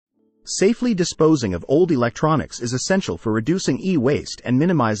Safely disposing of old electronics is essential for reducing e-waste and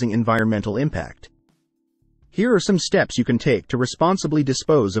minimizing environmental impact. Here are some steps you can take to responsibly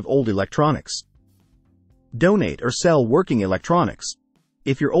dispose of old electronics. Donate or sell working electronics.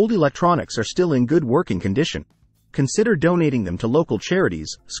 If your old electronics are still in good working condition, consider donating them to local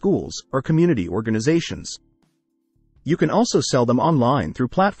charities, schools, or community organizations. You can also sell them online through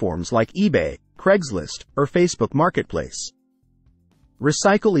platforms like eBay, Craigslist, or Facebook Marketplace.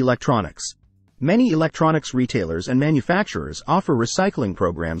 Recycle electronics. Many electronics retailers and manufacturers offer recycling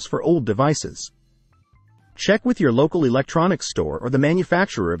programs for old devices. Check with your local electronics store or the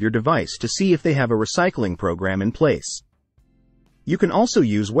manufacturer of your device to see if they have a recycling program in place. You can also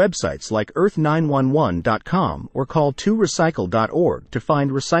use websites like earth911.com or call 2recycle.org to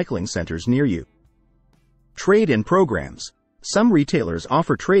find recycling centers near you. Trade-in programs. Some retailers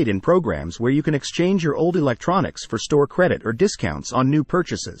offer trade-in programs where you can exchange your old electronics for store credit or discounts on new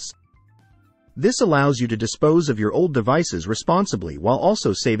purchases. This allows you to dispose of your old devices responsibly while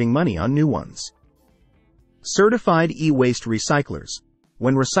also saving money on new ones. Certified e-waste recyclers.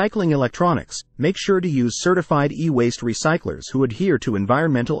 When recycling electronics, make sure to use certified e-waste recyclers who adhere to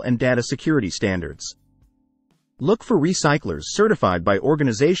environmental and data security standards. Look for recyclers certified by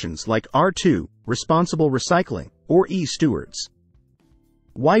organizations like R2, Responsible Recycling, or e-Stewards.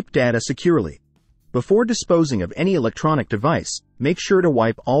 Wipe data securely. Before disposing of any electronic device, make sure to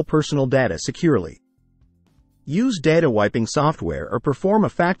wipe all personal data securely. Use data wiping software or perform a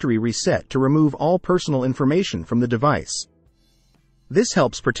factory reset to remove all personal information from the device. This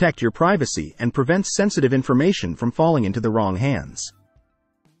helps protect your privacy and prevents sensitive information from falling into the wrong hands.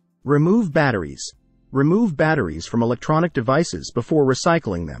 Remove batteries. Remove batteries from electronic devices before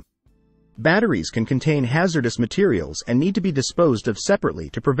recycling them. Batteries can contain hazardous materials and need to be disposed of separately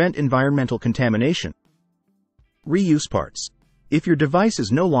to prevent environmental contamination. Reuse parts. If your device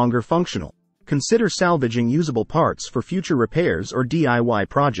is no longer functional, consider salvaging usable parts for future repairs or DIY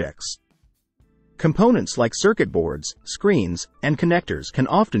projects. Components like circuit boards, screens, and connectors can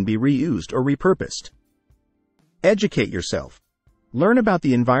often be reused or repurposed. Educate yourself. Learn about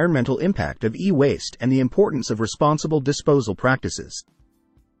the environmental impact of e-waste and the importance of responsible disposal practices.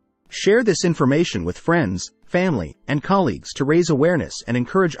 Share this information with friends, family, and colleagues to raise awareness and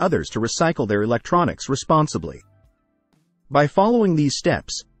encourage others to recycle their electronics responsibly. By following these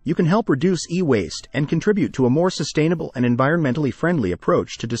steps, you can help reduce e-waste and contribute to a more sustainable and environmentally friendly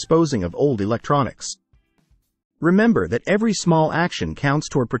approach to disposing of old electronics. Remember that every small action counts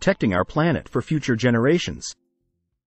toward protecting our planet for future generations.